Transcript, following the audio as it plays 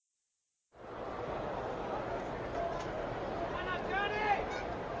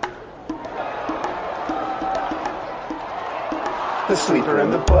The sleeper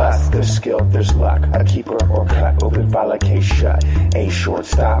and the bust. There's skill, there's luck. A keeper or cut. Open file, a case shut. A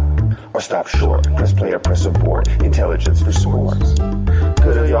shortstop or stop short. Press play or press abort. Intelligence for sports.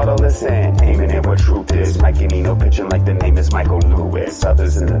 Good of y'all to listen. Aiming at what truth is. Mike Nino pitching like the name is Michael Lewis.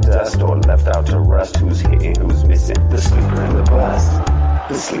 Others in the dust or left out to rust. Who's hitting, who's missing? The sleeper and the bust.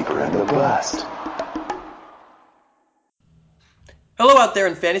 The sleeper and the bust. Hello out there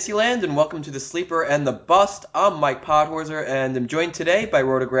in Fantasyland, and welcome to The Sleeper and the Bust. I'm Mike Podhorzer, and I'm joined today by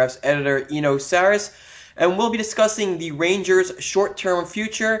Rotograph's editor, Eno Saris, and we'll be discussing the Rangers' short-term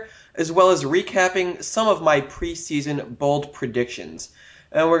future, as well as recapping some of my preseason bold predictions.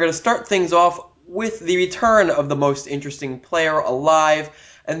 And we're going to start things off with the return of the most interesting player alive,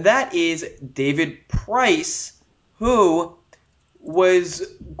 and that is David Price, who was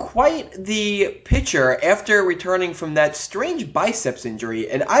quite the pitcher after returning from that strange biceps injury.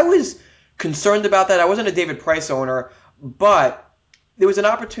 And I was concerned about that. I wasn't a David Price owner, but there was an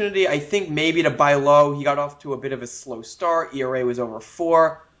opportunity, I think, maybe to buy low. He got off to a bit of a slow start. ERA was over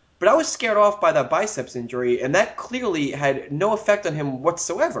 4. But I was scared off by that biceps injury, and that clearly had no effect on him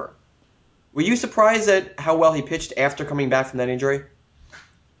whatsoever. Were you surprised at how well he pitched after coming back from that injury?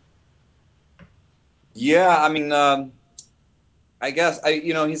 Yeah, I mean, I guess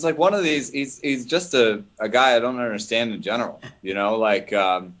he's like one of these. He's just a guy I don't understand in general. He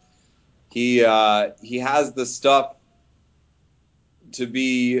has the stuff to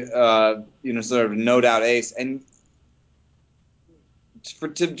be sort of no doubt ace, and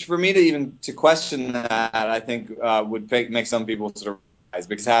for me to even to question that, I think would make some people surprised,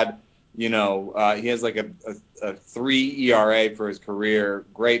 because he has like a 3 ERA for his career,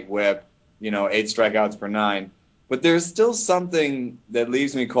 great WHIP, 8 strikeouts per 9. But there's still something that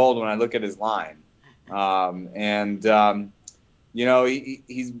leaves me cold when I look at his line.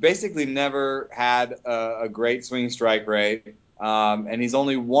 He's basically never had a great swing strike rate, and he's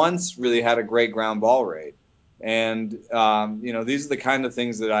only once really had a great ground ball rate. And, these are the kind of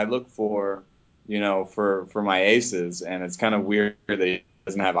things that I look for, for my aces, and it's kind of weird that he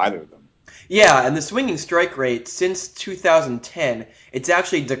doesn't have either of them. Yeah, and the swinging strike rate since 2010, it's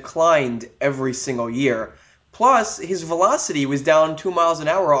actually declined every single year. Plus, his velocity was down 2 miles an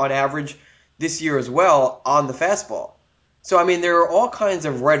hour on average this year as well on the fastball. So, I mean, there are all kinds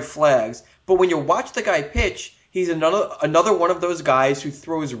of red flags. But when you watch the guy pitch, he's another one of those guys who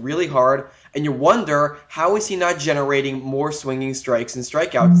throws really hard, and you wonder, how is he not generating more swinging strikes and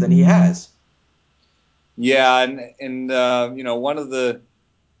strikeouts than he has? Yeah, and one of the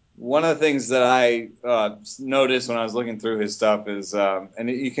things that I noticed when I was looking through his stuff is, and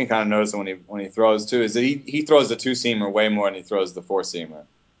you can kind of notice it when he throws too, is that he throws the 2-seamer way more than he throws the 4-seamer.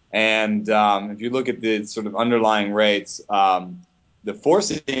 And if you look at the sort of underlying rates, the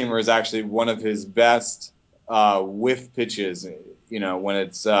 4-seamer is actually one of his best whiff pitches, when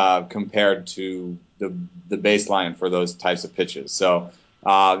it's compared to the baseline for those types of pitches. So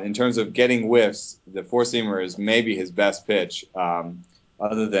in terms of getting whiffs, the 4-seamer is maybe his best pitch,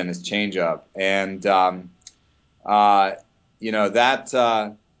 other than his changeup. And that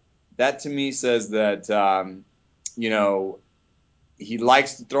to me says that he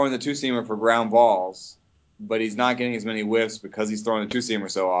likes throwing the 2-seamer for ground balls, but he's not getting as many whiffs because he's throwing the 2-seamer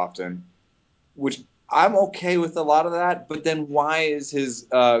so often, which I'm okay with a lot of that. But then why is his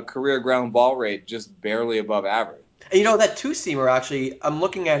career ground ball rate just barely above average? And that 2-seamer, actually, I'm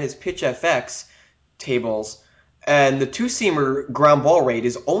looking at his pitch FX tables, and the 2-seamer ground ball rate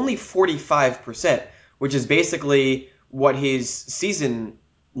is only 45%, which is basically what his season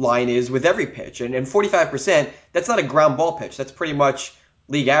line is with every pitch. And 45%, that's not a ground ball pitch. That's pretty much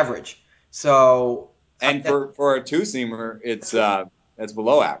league average. So, and for a 2-seamer, it's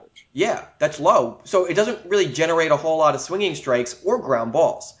below average. Yeah, that's low. So it doesn't really generate a whole lot of swinging strikes or ground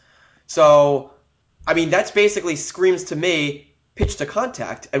balls. So, I mean, that's basically screams to me pitch to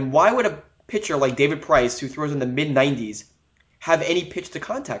contact. And why would a pitcher like David Price, who throws in the mid-90s, have any pitch to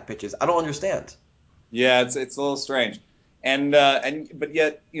contact pitches? I don't understand. Yeah, it's a little strange. But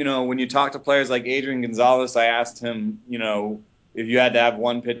yet, when you talk to players like Adrian Gonzalez, I asked him, if you had to have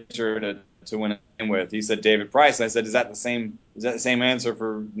one pitcher to win a game with, he said David Price. And I said, is that the same answer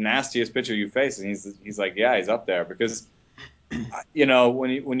for nastiest pitcher you face? And he's like, yeah, he's up there, because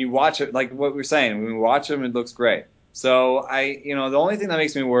when you watch it, like what we're saying, when we watch him, it looks great. So the only thing that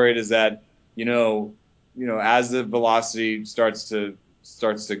makes me worried is that as the velocity starts to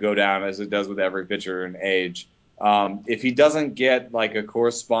go down, as it does with every pitcher in age, if he doesn't get like a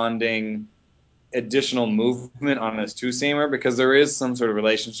corresponding additional movement on his 2-seamer, because there is some sort of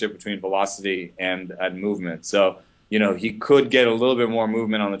relationship between velocity and movement. So, he could get a little bit more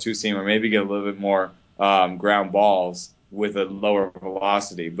movement on the 2-seamer, maybe get a little bit more ground balls. with a lower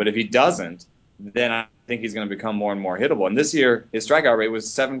velocity. But if he doesn't, then I think he's going to become more and more hittable. And this year, his strikeout rate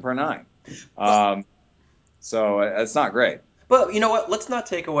was 7 per 9. So it's not great. But you know what? Let's not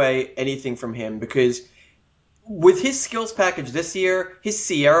take away anything from him because with his skills package this year, his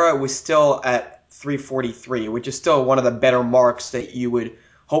Sierra was still at 343, which is still one of the better marks that you would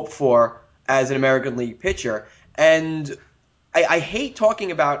hope for as an American League pitcher. And I hate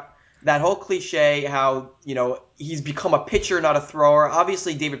talking about that whole cliche, how, he's become a pitcher, not a thrower.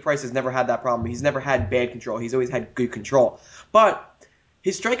 Obviously, David Price has never had that problem. He's never had bad control. He's always had good control. But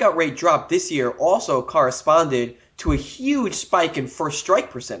his strikeout rate drop this year also corresponded to a huge spike in first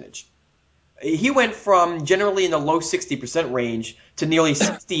strike percentage. He went from generally in the low 60% range to nearly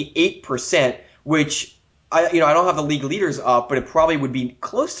 68%, which I don't have the league leaders up, but it probably would be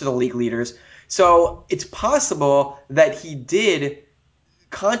close to the league leaders. So it's possible that he did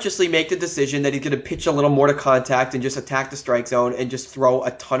consciously make the decision that he's going to pitch a little more to contact and just attack the strike zone and just throw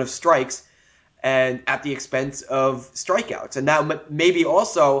a ton of strikes and at the expense of strikeouts. And now maybe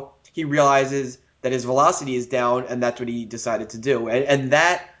also he realizes that his velocity is down, and that's what he decided to do. And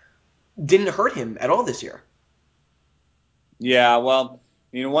that didn't hurt him at all this year. Yeah, well,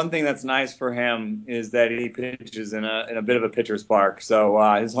 one thing that's nice for him is that he pitches in a bit of a pitcher's park. So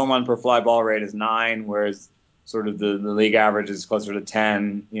his home run per fly ball rate is 9, whereas sort of the league average is closer to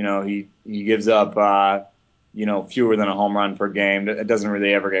 10. He gives up fewer than a home run per game. It doesn't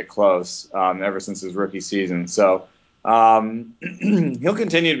really ever get close ever since his rookie season. So he'll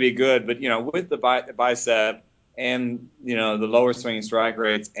continue to be good, but with the bicep and the lower swinging strike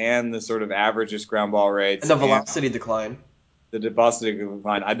rates and the sort of average ground ball rates And the velocity decline. the velocity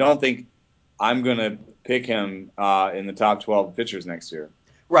decline, I don't think I'm going to pick him in the top 12 pitchers next year.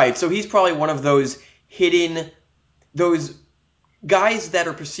 Right. So he's probably one of those those guys that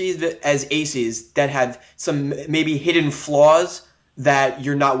are perceived as aces that have some maybe hidden flaws that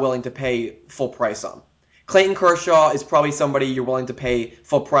you're not willing to pay full price on. Clayton Kershaw is probably somebody you're willing to pay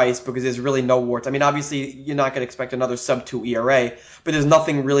full price because there's really no warts. I mean, obviously, you're not going to expect another sub-2 ERA, but there's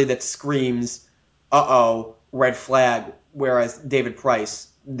nothing really that screams, red flag, whereas David Price,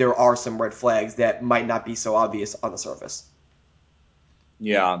 there are some red flags that might not be so obvious on the surface.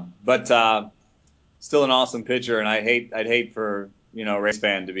 Yeah, but still an awesome pitcher, and I'd hate for Rays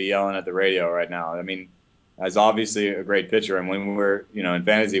fan to be yelling at the radio right now. I mean, as obviously a great pitcher, and when we're in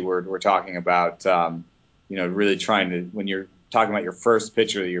fantasy, we're talking about really trying to, when you're talking about your first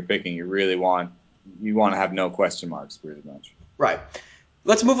pitcher that you're picking, you want to have no question marks pretty much. Right.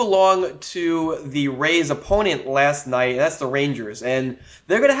 Let's move along to the Rays' opponent last night. That's the Rangers, and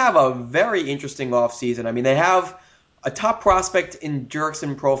they're going to have a very interesting offseason. I mean, they have a top prospect in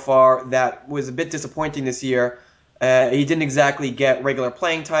Jurickson Profar that was a bit disappointing this year. He didn't exactly get regular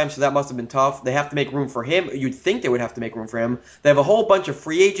playing time, so that must have been tough. They have to make room for him. You'd think they would have to make room for him. They have a whole bunch of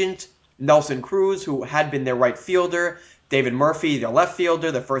free agents. Nelson Cruz, who had been their right fielder. David Murphy, their left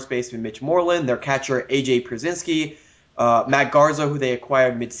fielder. Their first baseman, Mitch Moreland. Their catcher, A.J. Przinsky. Matt Garza, who they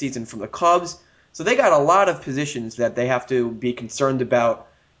acquired midseason from the Cubs. So they got a lot of positions that they have to be concerned about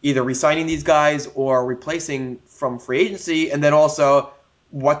either re-signing these guys or replacing from free agency, and then also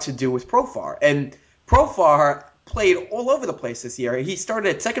what to do with Profar. And Profar played all over the place this year. He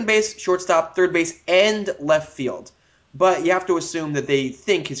started at second base, shortstop, third base, and left field. But you have to assume that they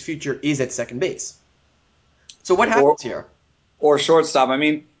think his future is at second base. So what happens here? Or shortstop. I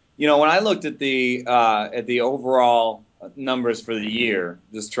mean, when I looked at the overall numbers for the year,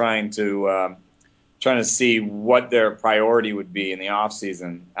 just trying to see what their priority would be in the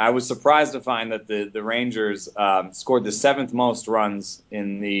offseason, I was surprised to find that the Rangers scored the 7th most runs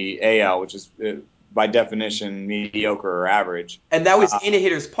in the AL, which is by definition mediocre or average. And that was in a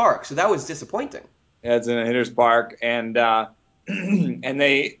hitter's park, so that was disappointing. It's in a hitter's park, and and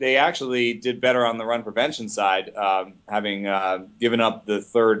they actually did better on the run prevention side, having given up the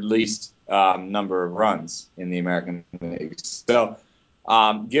 3rd least number of runs in the American League. So,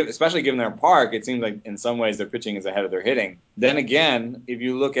 especially given their park, it seems like in some ways their pitching is ahead of their hitting. Then again, if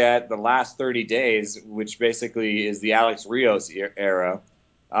you look at the last 30 days, which basically is the Alex Rios era,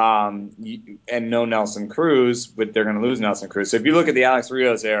 and no Nelson Cruz, but they're going to lose Nelson Cruz. So if you look at the Alex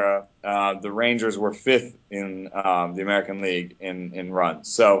Rios era, the Rangers were 5th in the American League in runs.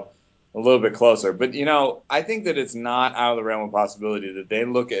 So a little bit closer. But, I think that it's not out of the realm of possibility that they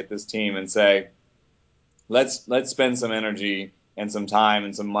look at this team and say, let's spend some energy and some time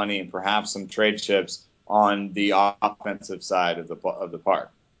and some money and perhaps some trade chips on the offensive side of the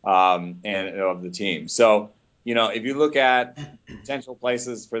park and of the team. So, if you look at potential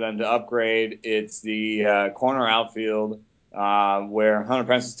places for them to upgrade, it's the corner outfield where Hunter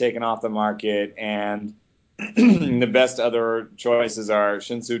Pence is taken off the market, and the best other choices are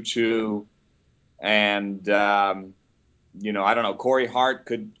Shin-Soo Choo and I don't know. Corey Hart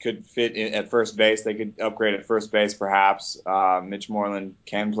could fit at first base. They could upgrade at first base, perhaps. Mitch Moreland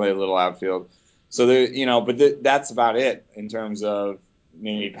can play a little outfield. So that's about it in terms of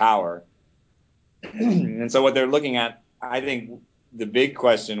maybe power. And so what they're looking at, I think, the big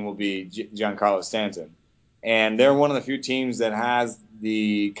question will be Giancarlo Stanton, and they're one of the few teams that has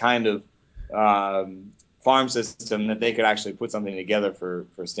the kind of farm system that they could actually put something together for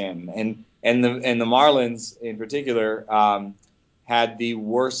Stanton. And the Marlins in particular had the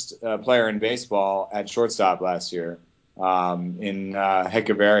worst player in baseball at shortstop last year in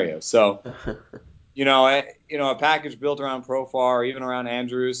Hechavarria. So a package built around Profar, even around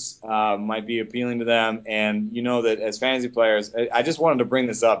Andrus, might be appealing to them. And you know that as fantasy players, I just wanted to bring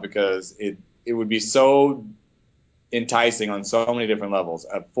this up because it would be so enticing on so many different levels.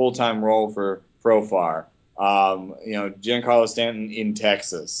 A full-time role for Profar, Giancarlo Stanton in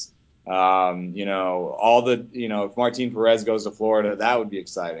Texas. If Martin Perez goes to Florida, that would be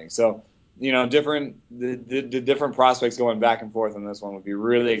exciting. So, the different prospects going back and forth on this one would be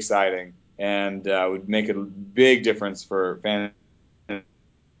really exciting and would make a big difference for fans.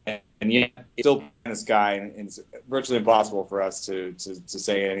 And yet, it's still in the sky, and it's virtually impossible for us to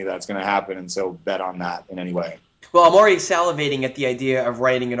say any of that's going to happen, and so bet on that in any way. Well, I'm already salivating at the idea of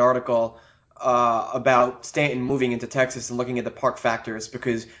writing an article about Stanton moving into Texas and looking at the park factors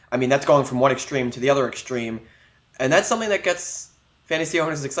because, that's going from one extreme to the other extreme, and that's something that gets fantasy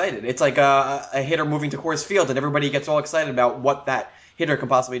owners excited. It's like a hitter moving to Coors Field, and everybody gets all excited about what that hitter can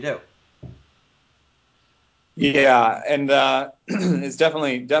possibly do. Yeah, and it's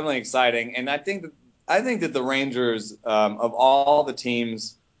definitely exciting, and I think that the Rangers, of all the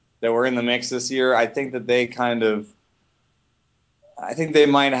teams that were in the mix this year, I think that they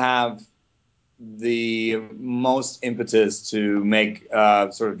might have the most impetus to make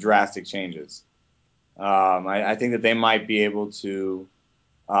sort of drastic changes. I think that they might be able to.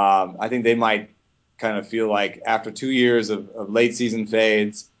 I think they might kind of feel like after 2 years of late season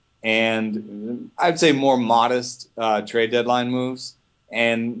fades and I'd say more modest trade deadline moves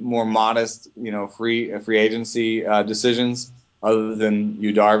and more modest, free agency decisions other than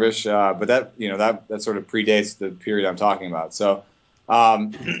Yu Darvish. But that sort of predates the period I'm talking about. So I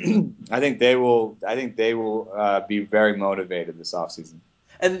think they will be very motivated this offseason.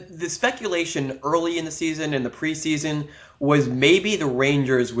 And the speculation early in the season and the preseason was maybe the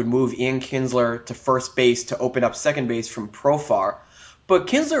Rangers would move Ian Kinsler to first base to open up second base from Profar. But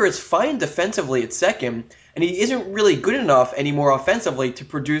Kinsler is fine defensively at second, and he isn't really good enough anymore offensively to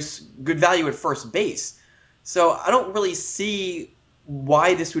produce good value at first base. So I don't really see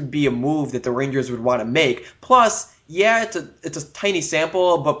why this would be a move that the Rangers would want to make. Plus, yeah, it's a tiny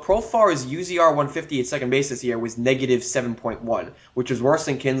sample, but Profar's UZR 150 at second base this year was negative 7.1, which was worse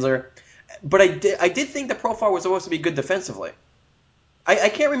than Kinsler. But I did think that Profar was supposed to be good defensively. I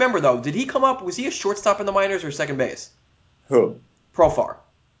can't remember, though. Did he come up? Was he a shortstop in the minors or second base? Who? Profar.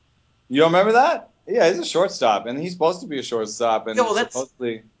 You don't remember that? Yeah, he's a shortstop, and he's supposed to be a shortstop, and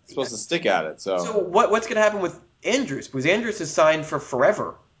supposedly supposed to stick at it. So what's going to happen with Andrus? Because Andrus is signed for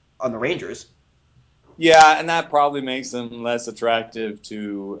forever on the Rangers. Yeah, and that probably makes him less attractive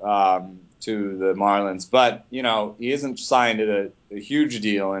to the Marlins. But he isn't signed at a huge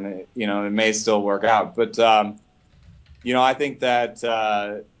deal, and it may still work out. But I think that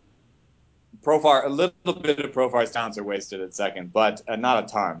Profar, a little bit of Profar's talents are wasted at second, but not a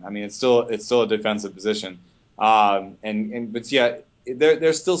ton. It's still a defensive position, but yeah,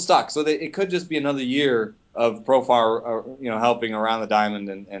 they're still stuck. So it could just be another year of Profar, helping around the diamond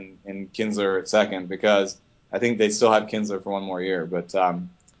and Kinsler at second, because I think they still have Kinsler for one more year. But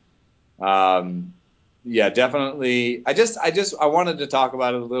yeah, definitely. I wanted to talk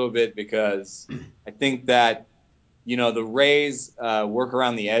about it a little bit because I think that the Rays work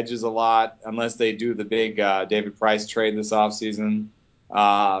around the edges a lot unless they do the big David Price trade this offseason.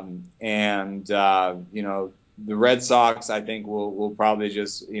 The Red Sox, I think, will probably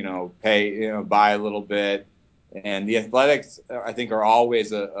just, buy a little bit. And the Athletics, I think, are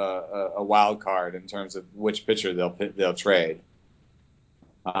always a wild card in terms of which pitcher they'll trade.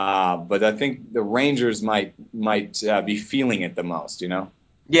 But I think the Rangers might be feeling it the most,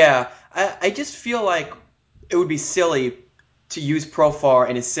 Yeah, I just feel like it would be silly to use Profar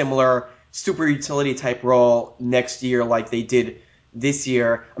in a similar super utility type role next year like they did this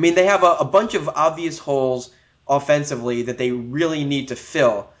year. They have a bunch of obvious holes offensively that they really need to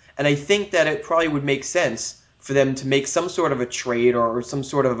fill. And I think that it probably would make sense for them to make some sort of a trade or some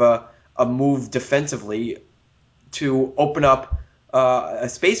sort of a move defensively to open up a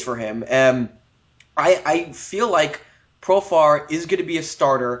space for him. And I feel like Profar is going to be a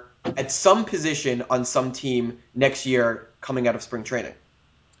starter at some position on some team next year coming out of spring training.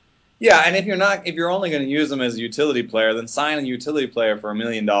 Yeah, and if you're only going to use them as a utility player, then sign a utility player for $1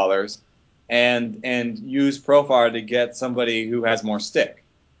 million, and use Profar to get somebody who has more stick.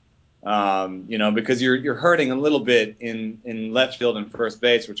 Because you're hurting a little bit in left field and first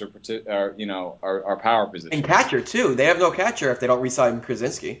base, which are power positions. And catcher too. They have no catcher if they don't re-sign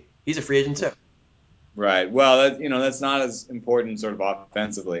Krasinski. He's a free agent too. Right. Well, that's not as important sort of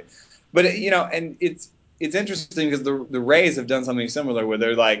offensively, but and it's interesting because the Rays have done something similar where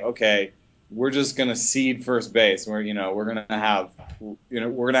they're like, okay, we're just gonna seed first base. We're gonna have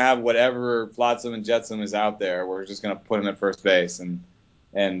whatever flotsam and jetsam is out there. We're just gonna put him at first base,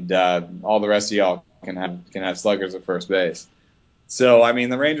 and all the rest of y'all can have sluggers at first base. So I mean,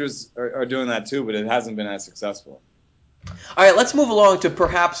 the Rangers are doing that too, but it hasn't been as successful. All right, let's move along to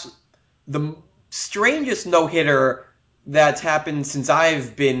perhaps the strangest no-hitter that's happened since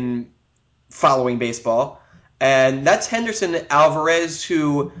I've been following baseball, and that's Henderson Alvarez,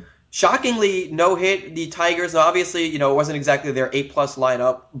 who shockingly no-hit the Tigers. Obviously, it wasn't exactly their A-plus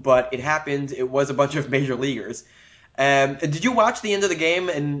lineup, but it happened. It was a bunch of major leaguers. Did you watch the end of the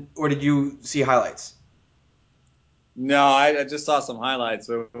game, or did you see highlights? No, I just saw some highlights.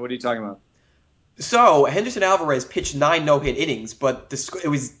 So what are you talking about? So Henderson Alvarez pitched 9 no-hit innings, but it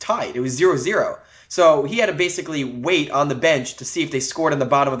was tied. It was 0-0. So he had to basically wait on the bench to see if they scored in the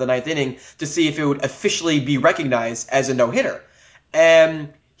bottom of the ninth inning to see if it would officially be recognized as a no-hitter.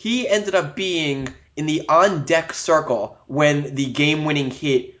 And he ended up being in the on-deck circle when the game-winning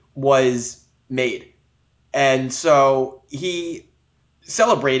hit was made. And so he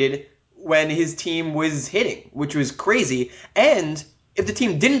celebrated when his team was hitting, which was crazy. And if the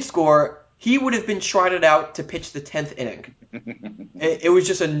team didn't score, he would have been trotted out to pitch the 10th inning. It was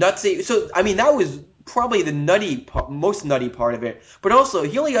just a nutsy. So, I mean, that was probably the most nutty part of it. But also,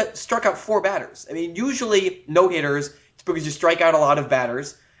 he only struck out 4 batters. I mean, usually no-hitters, it's because you strike out a lot of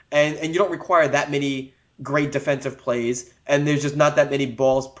batters, and you don't require that many great defensive plays, and there's just not that many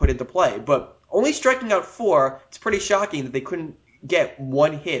balls put into play. But only striking out 4, it's pretty shocking that they couldn't get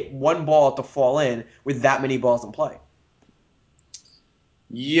one hit, one ball to fall in with that many balls in play.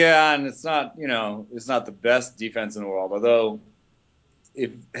 Yeah, and it's not the best defense in the world. Although,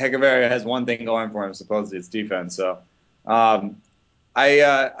 if Hechavarria has one thing going for him, supposedly it's defense. So, I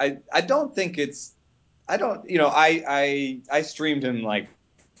don't think it's I don't I streamed him like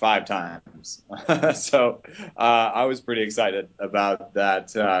 5 times, so I was pretty excited about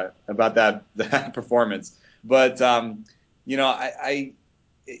that performance. But I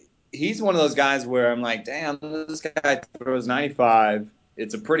he's one of those guys where I'm like, damn, this guy throws 95.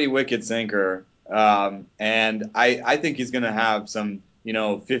 It's a pretty wicked sinker. And I think he's going to have some,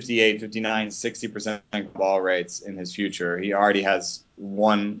 58, 59, 60% ball rates in his future. He already has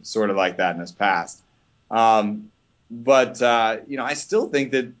one sort of like that in his past. But I still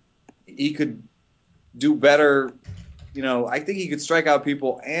think that he could do better. I think he could strike out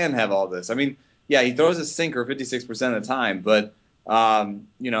people and have all this. I mean, yeah, he throws a sinker 56% of the time, but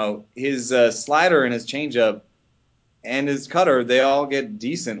his slider and his changeup and his cutter, they all get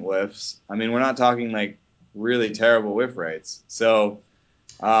decent whiffs. I mean, we're not talking like really terrible whiff rates. So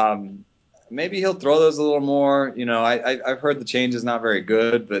maybe he'll throw those a little more. I've heard the change is not very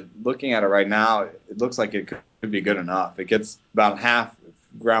good, but looking at it right now, it looks like it could be good enough. It gets about half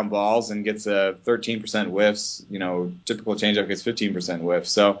ground balls and gets a 13% whiffs. Typical changeup gets 15% whiffs.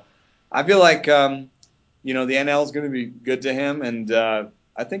 So I feel like the NL is going to be good to him, and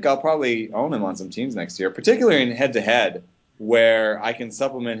I think I'll probably own him on some teams next year, particularly in head-to-head, where I can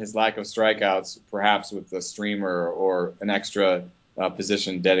supplement his lack of strikeouts perhaps with a streamer or an extra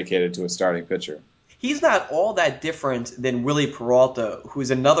position dedicated to a starting pitcher. He's not all that different than Willie Peralta,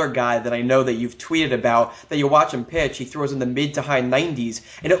 who's another guy that I know that you've tweeted about, that you watch him pitch. He throws in the mid to high 90s,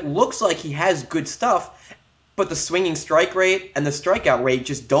 and it looks like he has good stuff, but the swinging strike rate and the strikeout rate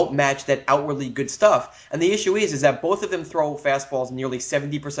just don't match that outwardly good stuff. And the issue is that both of them throw fastballs nearly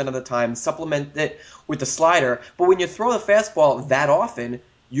 70% of the time, supplement it with the slider. But when you throw the fastball that often,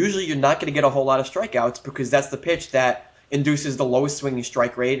 usually you're not going to get a whole lot of strikeouts because that's the pitch that induces the lowest swinging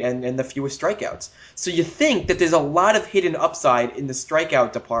strike rate and the fewest strikeouts. So you think that there's a lot of hidden upside in the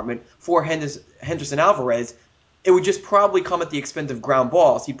strikeout department for Henderson Alvarez. It would just probably come at the expense of ground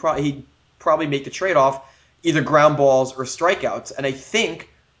balls. He'd probably make the trade-off either ground balls or strikeouts. And I think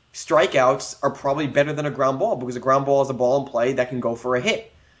strikeouts are probably better than a ground ball because a ground ball is a ball in play that can go for a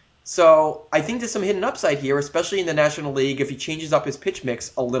hit. So I think there's some hidden upside here, especially in the National League if he changes up his pitch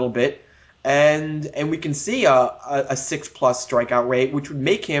mix a little bit. And we can see a 6+ strikeout rate, which would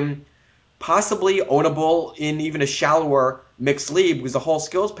make him possibly ownable in even a shallower mixed league, because the whole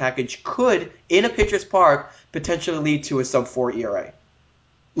skills package could, in a pitcher's park, potentially lead to a sub-4 ERA. Yeah,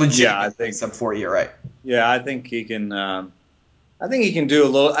 I Legitimately think. sub-4 ERA. Yeah, I think he can. I think he can do a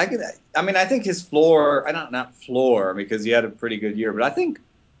little. I mean, I think his floor. I don't not floor because he had a pretty good year, but I think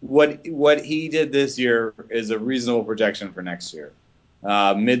what he did this year is a reasonable projection for next year. Mid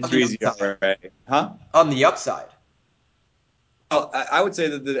On the threes upside. ERA, huh? On the upside. Well, I would say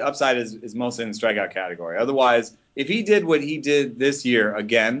that the upside is mostly in the strikeout category. Otherwise, if he did what he did this year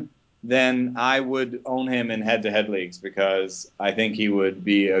again, then I would own him in head-to-head leagues because I think he would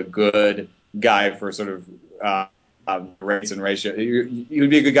be a good guy for sort of rates and ratio. He would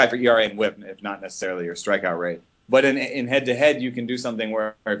be a good guy for ERA and WHIP, if not necessarily your strikeout rate. But in head-to-head, you can do something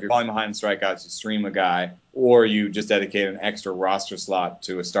where if you're falling behind strikeouts, you stream a guy, or you just dedicate an extra roster slot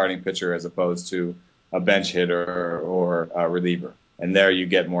to a starting pitcher as opposed to a bench hitter or a reliever. And there you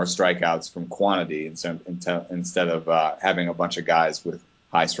get more strikeouts from quantity instead of having a bunch of guys with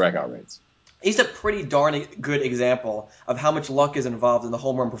high strikeout rates. He's a pretty darn good example of how much luck is involved in the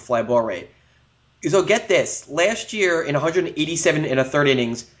home run per fly ball rate. So get this. Last year, in 187 and a third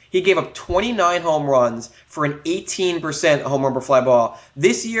innings, he gave up 29 home runs for an 18% home run per fly ball.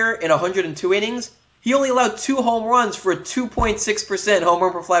 This year, in 102 innings, he only allowed 2 home runs for a 2.6% home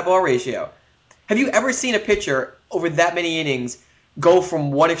run per fly ball ratio. Have you ever seen a pitcher over that many innings go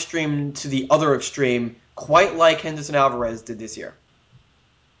from one extreme to the other extreme, quite like Henderson Alvarez did this year?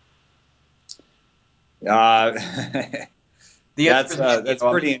 Uh, The answer is that's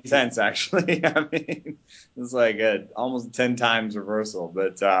pretty intense, actually. I mean, it's like almost 10 times reversal.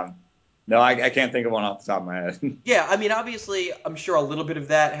 But no, I can't think of one off the top of my head. Yeah, I mean, obviously, I'm sure a little bit of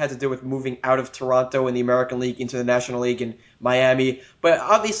that had to do with moving out of Toronto in the American League into the National League in Miami. But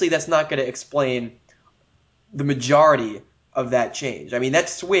obviously, that's not going to explain the majority of that change. I mean, that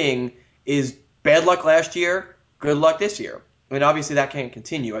swing is bad luck last year, good luck this year. I mean, obviously, that can't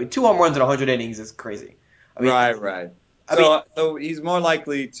continue. I mean, 2 home runs in 100 innings is crazy. I mean, Right. I mean, So he's more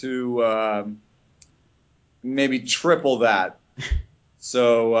likely to maybe triple that.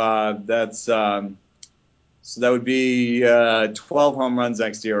 So so that would be 12 home runs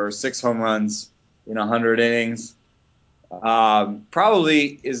next year, or 6 home runs in 100 innings.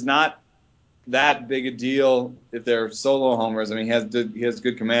 Probably is not that big a deal if they're solo homers. I mean, he has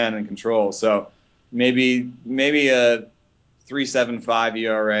good command and control. So maybe a 3.75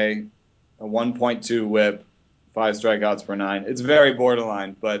 ERA, a 1.2 WHIP, 5 strikeouts per 9. It's very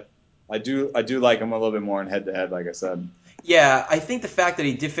borderline, but I do like him a little bit more in head-to-head, like I said. yeah, I think the fact that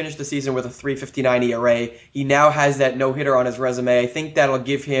he did finish the season with a 3.59 ERA, he now has that no-hitter on his resume. I think that'll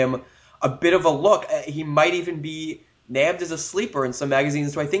give him a bit of a look. He might even be nabbed as a sleeper in some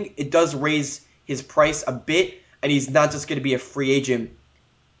magazines, so I think it does raise his price a bit, and he's not just going to be a free agent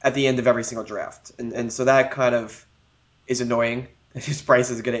at the end of every single draft. And so that kind of is annoying. His price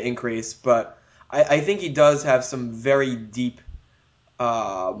is going to increase, but I think he does have some very deep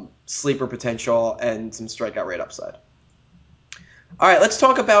sleeper potential and some strikeout rate upside. All right, let's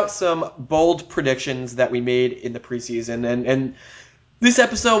talk about some bold predictions that we made in the preseason. And this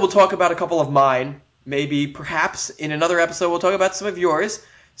episode, we'll talk about a couple of mine. Maybe, perhaps, in another episode, we'll talk about some of yours.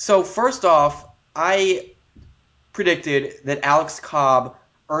 So, first off, I predicted that Alex Cobb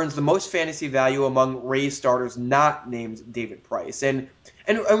earns the most fantasy value among Rays starters not named David Price. And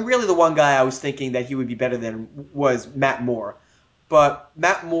really the one guy I was thinking that he would be better than was Matt Moore. But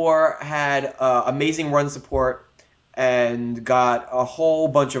Matt Moore had amazing run support and got a whole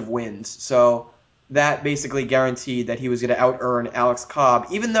bunch of wins. So that basically guaranteed that he was going to out-earn Alex Cobb,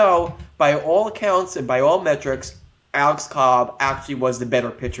 even though, by all accounts and by all metrics, Alex Cobb actually was the better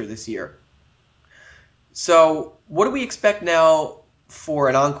pitcher this year. So what do we expect now for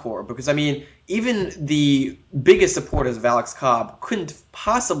an encore? Because, I mean, even the biggest supporters of Alex Cobb couldn't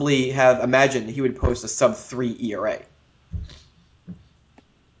possibly have imagined he would post a sub-3 ERA.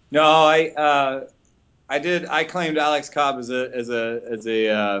 No, I did. I claimed Alex Cobb as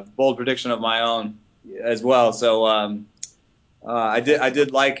a bold prediction of my own as well. So I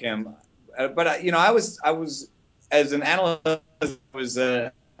did like him, but I was as an analyst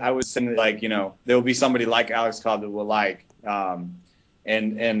I was saying like there will be somebody like Alex Cobb that we'll like. But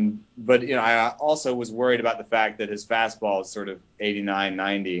I also was worried about the fact that his fastball is sort of 89,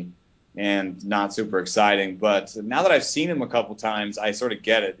 90 and not super exciting. But now that I've seen him a couple times, I sort of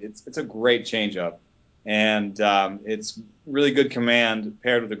get it. It's a great changeup, and it's really good command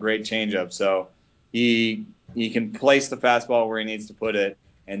paired with a great changeup. So he can place the fastball where he needs to put it,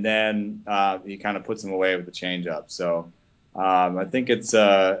 and then he kind of puts him away with the changeup. So I think it's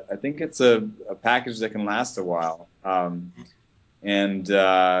a package that can last a while. and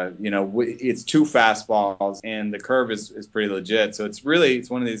it's two fastballs, and the curve is pretty legit. So it's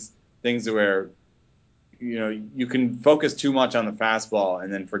one of these things where you can focus too much on the fastball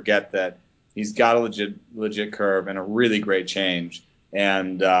and then forget that he's got a legit curve and a really great change,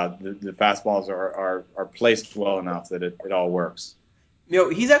 and the fastballs are placed well enough that it all works.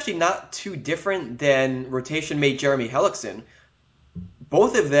 He's actually not too different than rotation mate Jeremy Hellickson.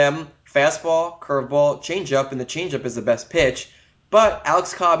 Both of them, fastball, curveball, changeup, and the changeup is the best pitch. But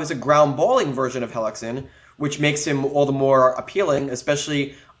Alex Cobb is a ground balling version of Hellickson, which makes him all the more appealing,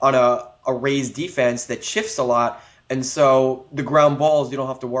 especially on a raised defense that shifts a lot. And so the ground balls, you don't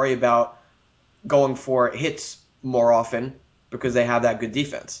have to worry about going for hits more often because they have that good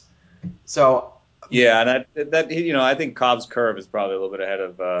defense. So yeah, and I think Cobb's curve is probably a little bit ahead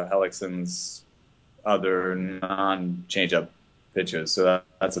of Hellickson's other non-changeup pitches, so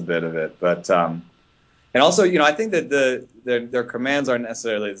that's a bit of it. But and also, I think that their commands aren't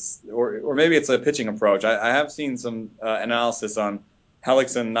necessarily, or maybe it's a pitching approach. I have seen some analysis on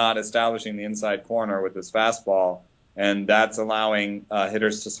Hellickson not establishing the inside corner with his fastball, and that's allowing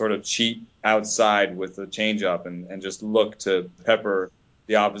hitters to sort of cheat outside with the changeup and just look to pepper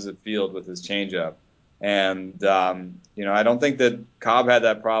the opposite field with his changeup. And I don't think that Cobb had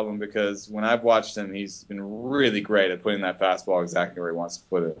that problem, because when I've watched him, he's been really great at putting that fastball exactly where he wants to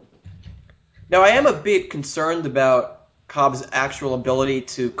put it. Now, I am a bit concerned about Cobb's actual ability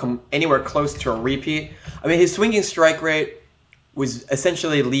to come anywhere close to a repeat. I mean, his swinging strike rate was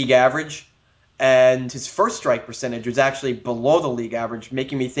essentially league average, and his first strike percentage was actually below the league average,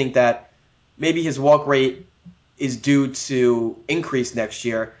 making me think that maybe his walk rate is due to increase next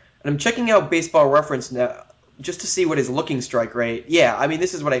year. And I'm checking out Baseball Reference now just to see what his looking strike rate. Yeah, I mean,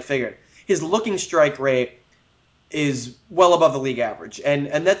 this is what I figured. His looking strike rate is well above the league average, and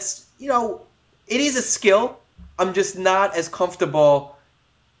that's it is a skill. I'm just not as comfortable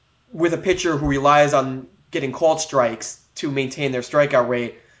with a pitcher who relies on getting called strikes to maintain their strikeout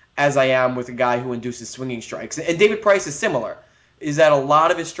rate as I am with a guy who induces swinging strikes. And David Price is similar, is that a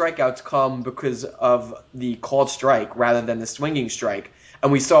lot of his strikeouts come because of the called strike rather than the swinging strike.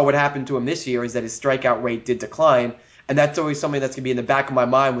 And we saw what happened to him this year is that his strikeout rate did decline, and that's always something that's going to be in the back of my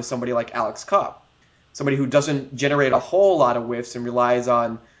mind with somebody like Alex Cobb, somebody who doesn't generate a whole lot of whiffs and relies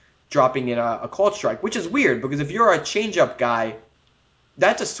on dropping in a called strike, which is weird because if you're a changeup guy,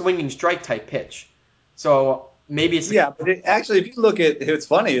 that's a swinging strike type pitch. So maybe it's but actually, if you look at what's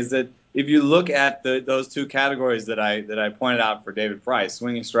funny is that if you look at those two categories that I pointed out for David Price,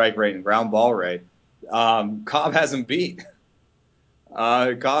 swinging strike rate and ground ball rate, Cobb hasn't beat.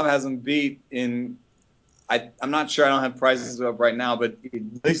 Cobb hasn't beat in. I'm not sure. I don't have prices up right now, but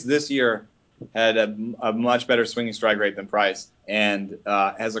at least this year had a much better swinging strike rate than Price, and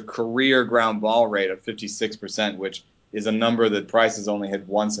has a career ground ball rate of 56%, which is a number that Price has only hit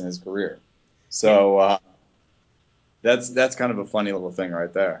once in his career. So that's kind of a funny little thing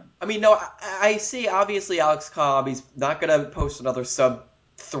right there. I mean, no, I see obviously Alex Cobb, he's not going to post another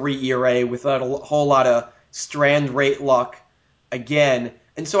sub-3 ERA without a whole lot of strand rate luck again.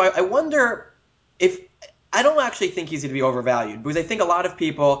 And so I wonder if I don't actually think he's going to be overvalued, because I think a lot of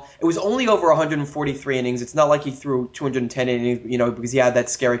people, it was only over 143 innings. It's not like he threw 210 innings, because he had that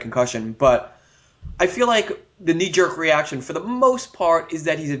scary concussion. But I feel like the knee-jerk reaction for the most part is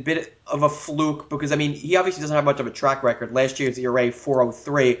that he's a bit of a fluke, because, I mean, he obviously doesn't have much of a track record. Last year's ERA,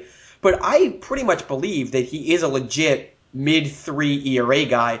 4.03. But I pretty much believe that he is a legit mid-3 ERA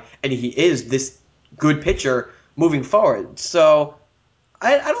guy, and he is this good pitcher moving forward. So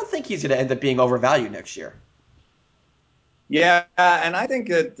I don't think he's going to end up being overvalued next year. Yeah, and I think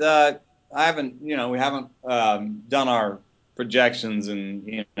that we haven't done our projections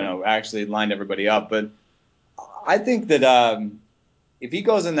and actually lined everybody up, but I think that if he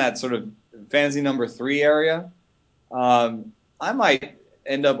goes in that sort of fantasy number 3 area, I might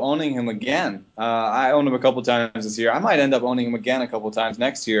end up owning him again. I owned him a couple times this year. I might end up owning him again a couple times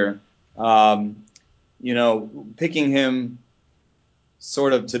next year. Picking him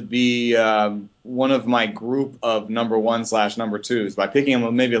sort of to be one of my group of number 1/number 2s by picking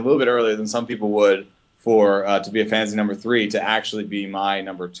him maybe a little bit earlier than some people would for to be a fantasy number 3 to actually be my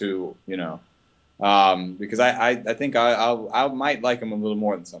number 2. Because I think I might like him a little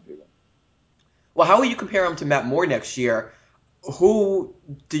more than some people. Well, how will you compare him to Matt Moore next year? Who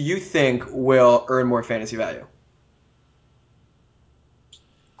do you think will earn more fantasy value?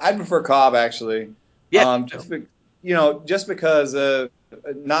 I'd prefer Cobb, actually. Yeah. Just because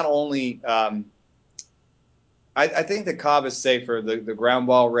not only I think that Cobb is safer. The ground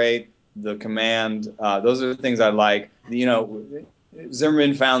ball rate, the command, those are the things I like.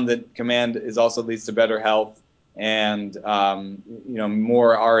 Zimmerman found that command is also leads to better health. and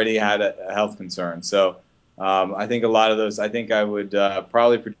Moore already had a health concern. So I think a lot of those. I think I would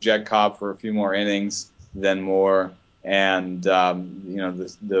probably project Cobb for a few more innings than Moore, and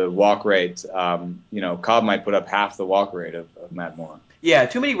the walk rate. Cobb might put up half the walk rate of Matt Moore. Yeah,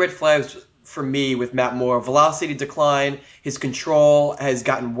 too many red flags for me with Matt Moore. Velocity decline. His control has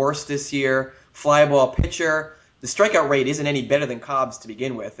gotten worse this year. Fly ball pitcher. The strikeout rate isn't any better than Cobb's to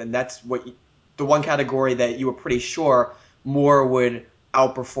begin with, and that's the one category that you were pretty sure Moore would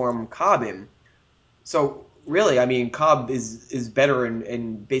outperform Cobb in. So really, I mean, Cobb is better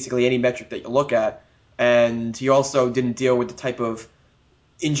in basically any metric that you look at, and he also didn't deal with the type of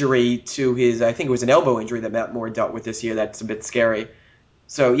injury to his, I think it was an elbow injury that Matt Moore dealt with this year. That's a bit scary.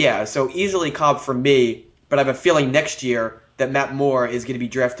 So yeah, so easily Cobb for me, but I have a feeling next year that Matt Moore is going to be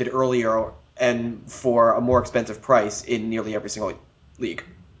drafted earlier and for a more expensive price in nearly every single league.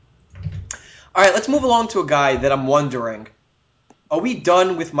 All right, let's move along to a guy that I'm wondering, are we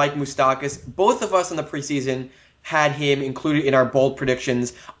done with Mike Moustakas? Both of us in the preseason had him included in our bold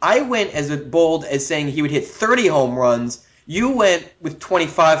predictions. I went as bold as saying he would hit 30 home runs. You went with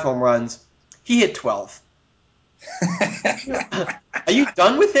 25 home runs. He hit 12. Are you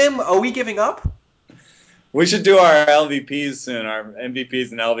done with him? Are we giving up? We should do our LVPs soon, our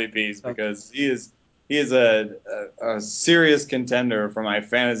MVPs and LVPs, because he is a serious contender for my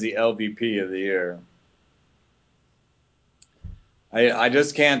fantasy LVP of the year. I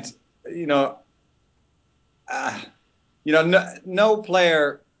just can't, no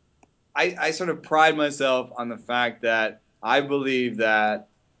player. I sort of pride myself on the fact that I believe that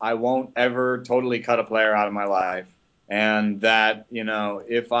I won't ever totally cut a player out of my life, and that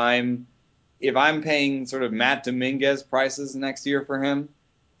if I'm paying sort of Matt Dominguez prices next year for him,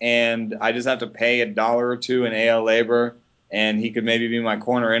 and I just have to pay $1 or $2 in AL labor, and he could maybe be my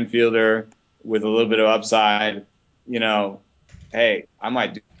corner infielder with a little bit of upside, hey, I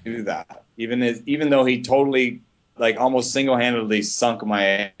might do that. Even though he totally, like, almost single-handedly sunk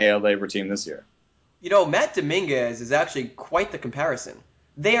my AL labor team this year. Matt Dominguez is actually quite the comparison.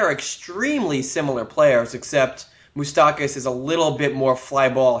 They are extremely similar players, except Moustakas is a little bit more fly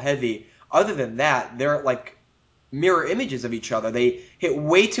ball heavy. Other than that, they're like mirror images of each other. They hit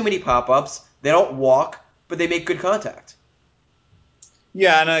way too many pop-ups. They don't walk, but they make good contact.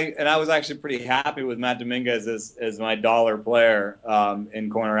 Yeah, and I was actually pretty happy with Matt Dominguez as my dollar player in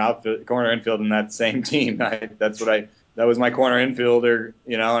corner infield in that same team. That was my corner infielder,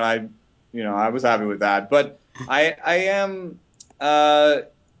 and I was happy with that. But I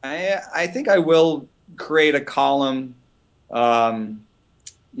think I will create a column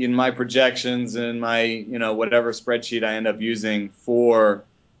in my projections and my whatever spreadsheet I end up using for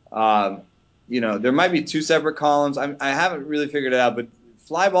there might be two separate columns. I haven't really figured it out, but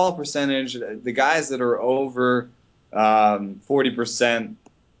fly ball percentage, the guys that are over 40%,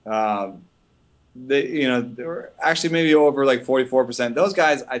 they're actually maybe over like 44%. Those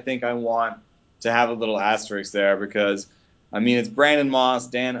guys, I think I want to have a little asterisk there because, it's Brandon Moss,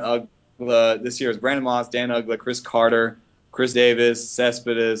 Dan Uggla. This year is Brandon Moss, Dan Uggla, Chris Carter, Chris Davis,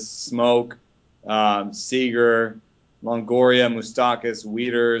 Cespedes, Smoke, Seager, Longoria, Moustakas,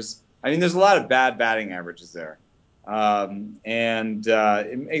 Wieters. There's a lot of bad batting averages there.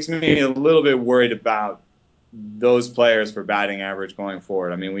 It makes me a little bit worried about those players for batting average going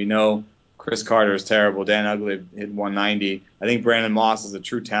forward. We know Chris Carter is terrible. Dan Uggla hit 190. I think Brandon Moss is a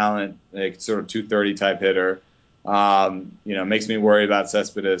true talent, like sort of 230 type hitter. Makes me worry about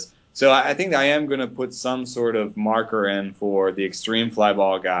Cespedes. So I think I am going to put some sort of marker in for the extreme fly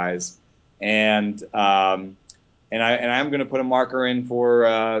ball guys, and I'm going to put a marker in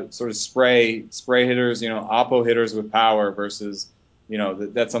for sort of spray hitters, oppo hitters with power versus,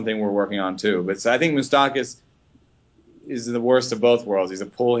 that's something we're working on too. But so I think Moustakas is the worst of both worlds. He's a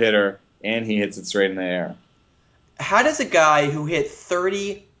pull hitter and he hits it straight in the air. How does a guy who hit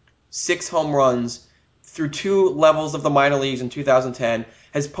 36 home runs through two levels of the minor leagues in 2010,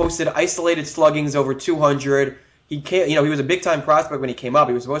 has posted isolated sluggings over 200. He was a big time prospect when he came up.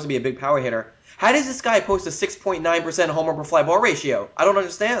 He was supposed to be a big power hitter. How does this guy post a 6.9% homer per fly ball ratio? I don't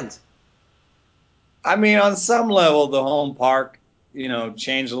understand. On some level, the home park,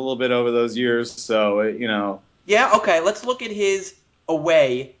 changed a little bit over those years. So, Yeah, okay. Let's look at his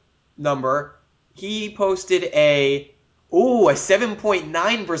away number. He posted a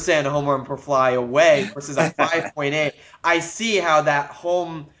 7.9% home run per fly away versus a 5.8. I see how that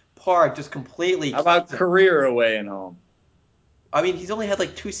home park just completely. How about career away and home? He's only had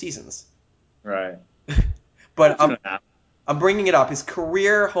like 2 seasons. Right. But I'm bringing it up. His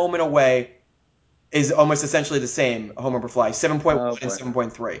career home and away is almost essentially the same home run per fly, 7.1 and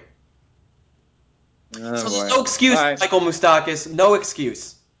 7.3. Oh, So there's boy. no excuse, All right. Michael Moustakis. No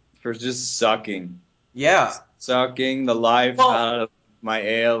excuse. For just sucking. Yeah. Sucking the life Well, out of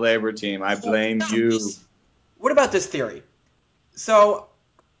my AL Labor team. I blame you. What about this theory? So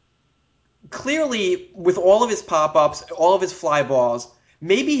clearly, with all of his pop-ups, all of his fly balls,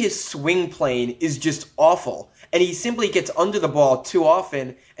 maybe his swing plane is just awful, and he simply gets under the ball too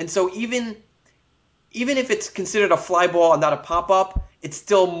often. And so even if it's considered a fly ball and not a pop-up, it's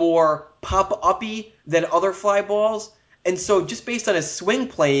still more pop-uppy than other fly balls. And so just based on his swing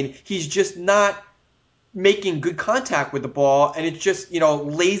plane, he's just not making good contact with the ball, and it's just,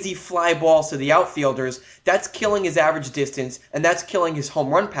 lazy fly balls to the outfielders. That's killing his average distance, and that's killing his home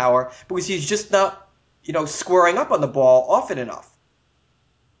run power because he's just not, squaring up on the ball often enough.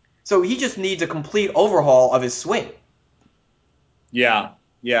 So he just needs a complete overhaul of his swing. Yeah.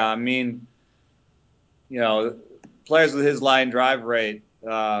 Yeah. I mean, players with his line drive rate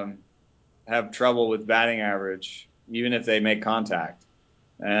have trouble with batting average, even if they make contact.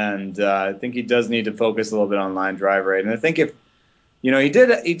 And I think he does need to focus a little bit on line drive rate. And I think if he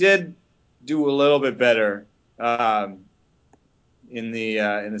did do a little bit better in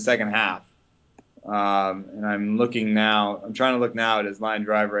the second half. And I'm trying to look now at his line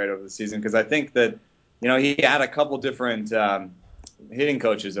drive rate over the season because I think that he had a couple different hitting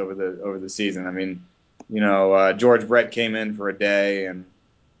coaches over the season. I mean, George Brett came in for a day, and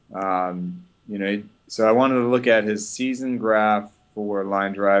so I wanted to look at his season graph for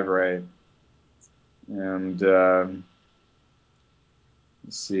line drive rate, and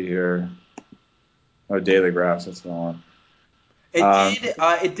let's see here. Oh, daily graphs. That's what I want.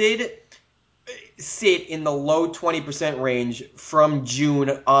 It did sit in the low 20% range from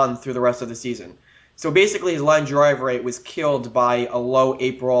June on through the rest of the season. So basically, his line drive rate was killed by a low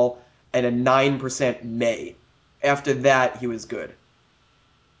April and a 9% May. After that, he was good.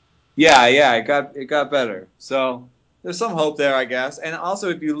 Yeah, it got better. So there's some hope there, I guess. And also,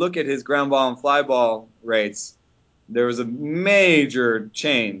 if you look at his ground ball and fly ball rates, there was a major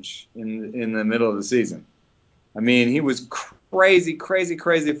change in the middle of the season. I mean, he was crazy, crazy,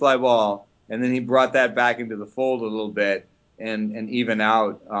 crazy fly ball, and then he brought that back into the fold a little bit and even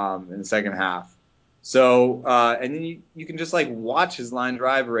out in the second half. So and then you can just like watch his line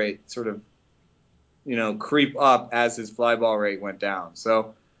drive rate sort of creep up as his fly ball rate went down.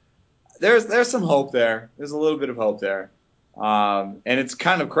 So there's some hope there. There's a little bit of hope there. And it's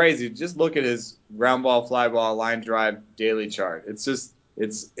kind of crazy. Just look at his ground ball, fly ball, line drive daily chart. It's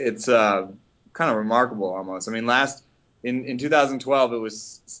kind of remarkable almost. I mean, in 2012 it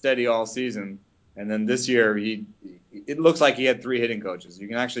was steady all season, and then this year it looks like he had three hitting coaches. You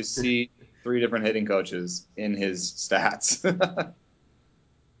can actually see three different hitting coaches in his stats.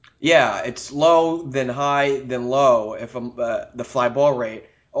 Yeah, it's low, then high, then low. If the fly ball rate,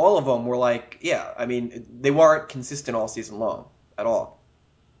 all of them were like, yeah. I mean, they weren't consistent all season long at all.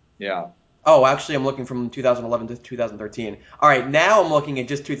 Yeah. Oh, actually, I'm looking from 2011 to 2013. All right, now I'm looking at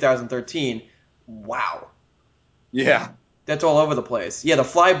just 2013. Wow, Yeah. that's all over the place. Yeah, the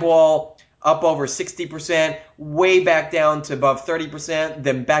fly ball up over 60%, way back down to above 30%,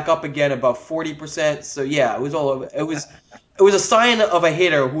 then back up again above 40%. So yeah, it was all over. It was a sign of a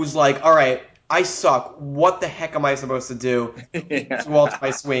hitter who's like, all right, I suck. What the heck am I supposed to do Yeah. to alter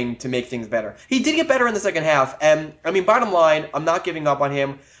my swing to make things better? He did get better in the second half, and I mean, bottom line, I'm not giving up on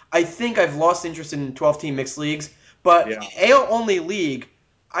him. I think I've lost interest in 12-team mixed leagues, but Yeah. AL only league,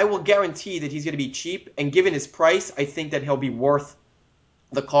 I will guarantee that he's going to be cheap, and given his price, I think that he'll be worth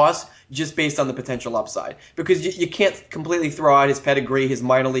the cost just based on the potential upside. Because you can't completely throw out his pedigree, his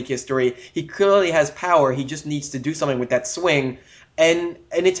minor league history. He clearly has power. He just needs to do something with that swing, and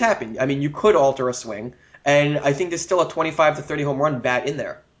it's happened. I mean, you could alter a swing, and I think there's still a 25 to 30 home run bat in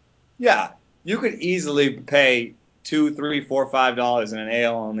there. Yeah, you could easily pay $2, $3, $4, $5 in an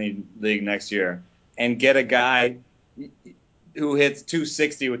AL only league next year and get a guy who hits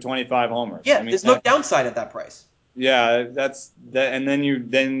 260 with 25 homers. I Yeah, mean, there's no downside at that price. yeah, that's that, and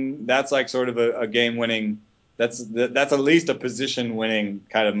then that's like sort of a game winning. That's at least a position winning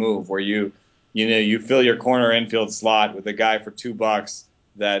kind of move where you fill your corner infield slot with a guy for $2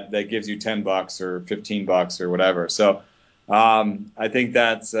 that gives you $10 or $15 or whatever. So I think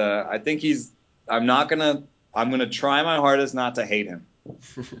I think I'm gonna try my hardest not to hate him.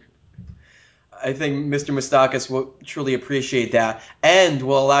 I think Mr. Mustakis will truly appreciate that and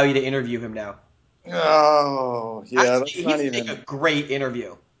will allow you to interview him now. Oh yeah, Actually, that's he not would make a even. great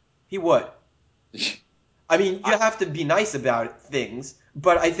interview. He would. I mean, you have to be nice about things,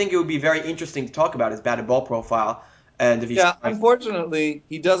 but I think it would be very interesting to talk about his batted ball profile and if he's. Yeah, unfortunately,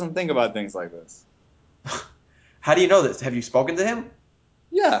 he doesn't think about things like this. How do you know this? Have you spoken to him?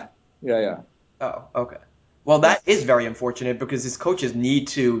 Yeah, yeah, yeah. Oh, okay. Well, that is very unfortunate because his coaches need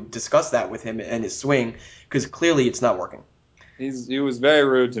to discuss that with him and his swing because clearly it's not working. He was very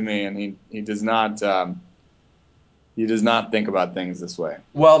rude to me, and he does not think about things this way.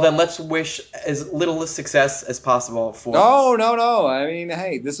 Well, then let's wish as little success as possible for. No, no, no. I mean,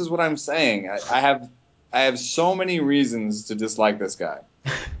 hey, this is what I'm saying. I have so many reasons to dislike this guy,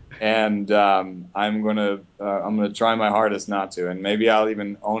 and I'm gonna try my hardest not to, and maybe I'll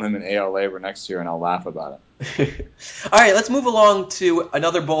even own him in AL Labor next year, and I'll laugh about All right, let's move along to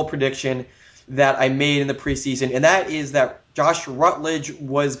another bold prediction that I made in the preseason, and that is that Josh Rutledge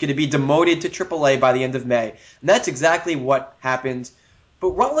was going to be demoted to AAA by the end of May. And that's exactly what happened.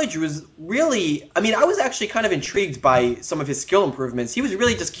 But Rutledge was really, I mean, I was actually kind of intrigued by some of his skill improvements. He was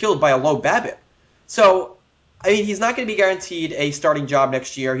really just killed by a low BABIP. So, I mean, he's not going to be guaranteed a starting job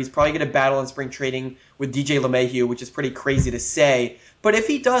next year. He's probably going to battle in spring training with DJ LeMahieu, which is pretty crazy to say. But if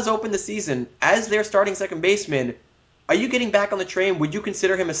he does open the season as their starting second baseman, are you getting back on the train? Would you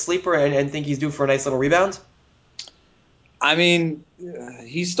consider him a sleeper and think he's due for a nice little rebound? I mean,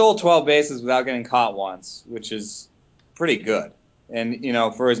 he stole 12 bases without getting caught once, which is pretty good. And, you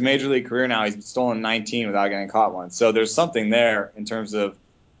know, for his major league career now, he's stolen 19 without getting caught once. So there's something there in terms of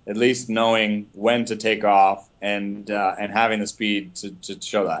at least knowing when to take off and having the speed to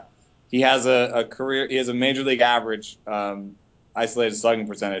show that. He has he has a major league average isolated slugging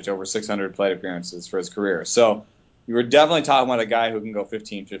percentage over 600 plate appearances for his career. So you were definitely talking about a guy who can go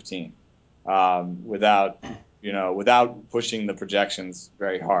 15-15 without pushing the projections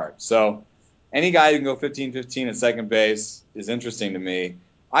very hard. So any guy who can go 15-15 at second base is interesting to me.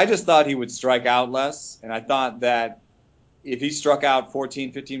 I just thought he would strike out less, and I thought that if he struck out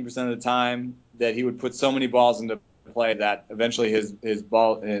 14-15% of the time, that he would put so many balls into play that eventually his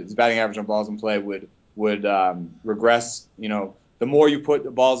batting average on balls in play would regress. You know, the more you put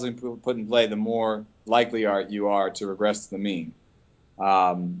the balls put in play, the more likely you are to regress to the mean.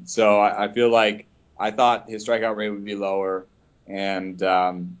 So I feel like I thought his strikeout rate would be lower, and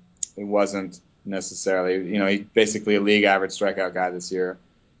it wasn't necessarily. You know, he's basically a league average strikeout guy this year.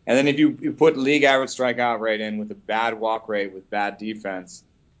 And then if you put league average strikeout rate in with a bad walk rate with bad defense,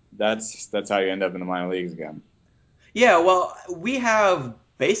 that's how you end up in the minor leagues again. Yeah, well, we have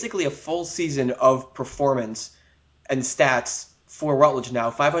basically a full season of performance and stats for Rutledge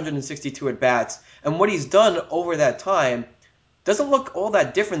now, 562 at bats. And what he's done over that time doesn't look all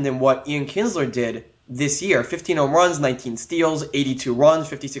that different than what Ian Kinsler did this year. 15 home runs, 19 steals, 82 runs,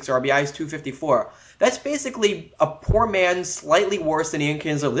 56 RBIs, 254. That's basically a poor man, slightly worse than Ian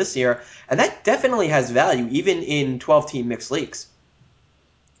Kinsler this year, and that definitely has value, even in 12-team mixed leagues.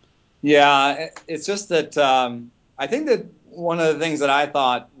 Yeah, it's just that I think that one of the things that I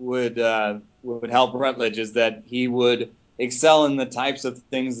thought would help Rutledge is that he would excel in the types of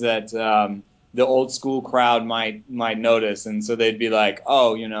things that the old school crowd might notice, and so they'd be like,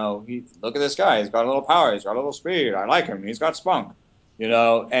 oh, you know, look at this guy, he's got a little power, he's got a little speed, I like him, he's got spunk, you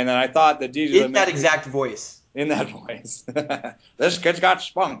know. And then I thought that DJ In that exact voice. In that voice, this kid's got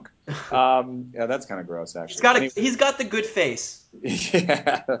spunk. Yeah, that's kind of gross, actually. He's got the good face.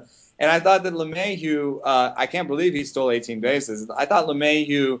 Yeah. And I thought that LeMahieu, I can't believe he stole 18 bases. I thought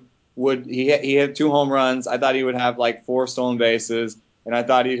LeMahieu he had 2 home runs. I thought he would have like 4 stolen bases, and I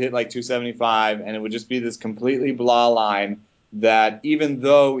thought he'd hit like 275, and it would just be this completely blah line that even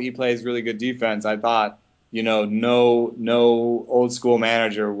though he plays really good defense, I thought, you know, no old school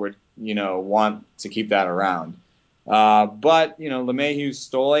manager would, you know, want to keep that around. But, you know, LeMahieu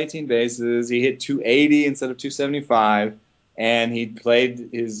stole 18 bases. He hit 280 instead of 275. And he played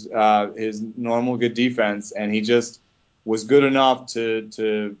his normal good defense, and he just was good enough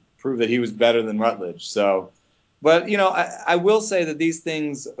to prove that he was better than Rutledge. So, but you know, I will say that these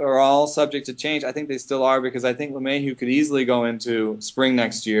things are all subject to change. I think they still are, because I think LeMahieu could easily go into spring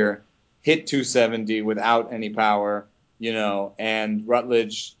next year, hit 270 without any power, you know, and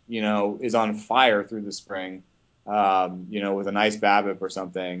Rutledge, you know, is on fire through the spring, you know, with a nice BABIP or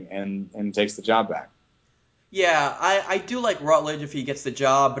something, and takes the job back. Yeah, I do like Rutledge if he gets the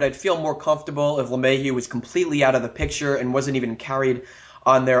job, but I'd feel more comfortable if LeMahieu was completely out of the picture and wasn't even carried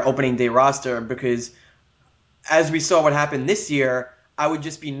on their opening day roster, because as we saw what happened this year, I would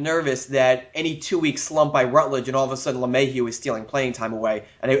just be nervous that any 2-week slump by Rutledge and all of a sudden LeMahieu is stealing playing time away.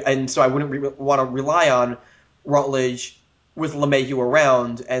 And so I wouldn't want to rely on Rutledge with LeMahieu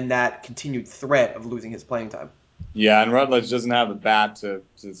around and that continued threat of losing his playing time. Yeah, and Rutledge doesn't have the bat to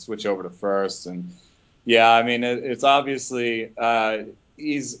switch over to first, and yeah, I mean it's obviously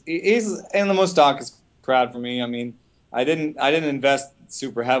he's in the most Dawkins crowd for me. I mean, I didn't invest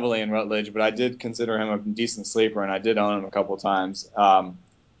super heavily in Rutledge, but I did consider him a decent sleeper, and I did own him a couple of times.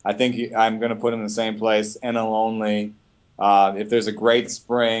 I think I'm going to put him in the same place, NL only. If there's a great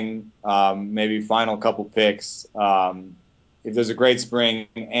spring, maybe final couple picks. If there's a great spring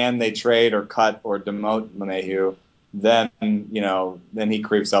and they trade or cut or demote LeMahieu, then he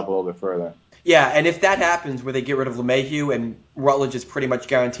creeps up a little bit further. Yeah, and if that happens where they get rid of LeMahieu and Rutledge is pretty much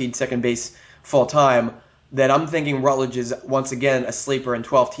guaranteed second base full time, then I'm thinking Rutledge is once again a sleeper in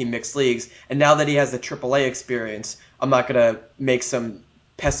 12-team mixed leagues. And now that he has the AAA experience, I'm not going to make some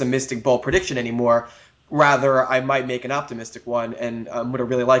pessimistic bold prediction anymore. Rather, I might make an optimistic one, and I'm going to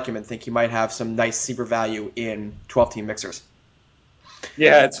really like him and think he might have some nice sleeper value in 12-team mixers.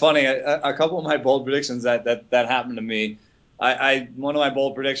 Yeah, it's funny. A couple of my bold predictions that happened to me. One of my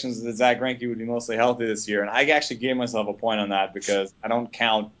bold predictions is that Zach Greinke would be mostly healthy this year, and I actually gave myself a point on that because I don't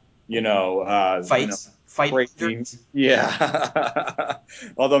count, Fight crazy. injuries. Yeah.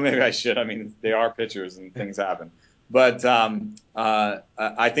 Although maybe I should. I mean, they are pitchers and things happen. But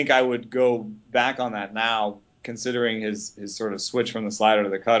I think I would go back on that now, considering his sort of switch from the slider to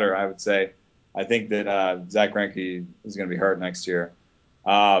the cutter. I would say I think that Zach Greinke is going to be hurt next year.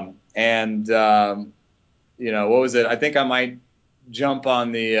 What was it? I think I might jump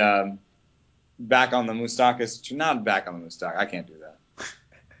on the back on the Moustakas. Not back on the Moustakas. I can't do that.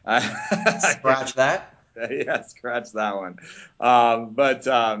 Scratch that. Yeah, scratch that one.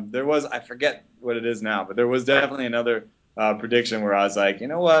 There was, I forget what it is now, but there was definitely another prediction where I was like, you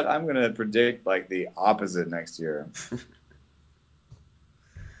know what? I'm going to predict like the opposite next year.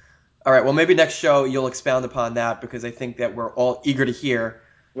 All right, well, maybe next show you'll expound upon that because I think that we're all eager to hear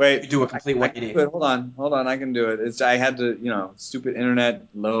Wait, you do a complete I can 180. do it. Hold on. I can do it. I had to, stupid internet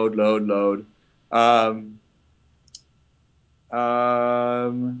load.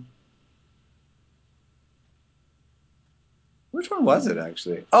 Which one was it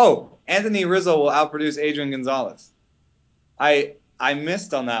actually? Oh, Anthony Rizzo will outproduce Adrian Gonzalez. I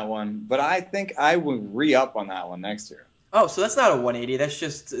missed on that one, but I think I will re-up on that one next year. Oh, so that's not a 180. That's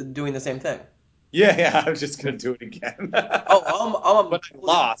just doing the same thing. Yeah, I'm just gonna do it again. Oh, But I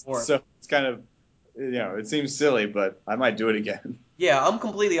lost, so it's kind of, it seems silly, but I might do it again. Yeah, I'm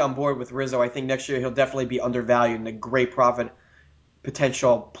completely on board with Rizzo. I think next year he'll definitely be undervalued and a great profit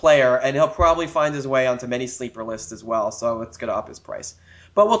potential player, and he'll probably find his way onto many sleeper lists as well, so it's going to up his price.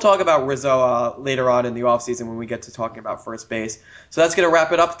 But we'll talk about Rizzo later on in the offseason when we get to talking about first base. So that's going to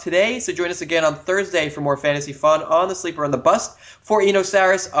wrap it up today. So join us again on Thursday for more fantasy fun on the Sleeper and the Bust. For Eno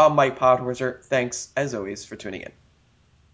Saris, I'm Mike Podhorzer. Thanks, as always, for tuning in.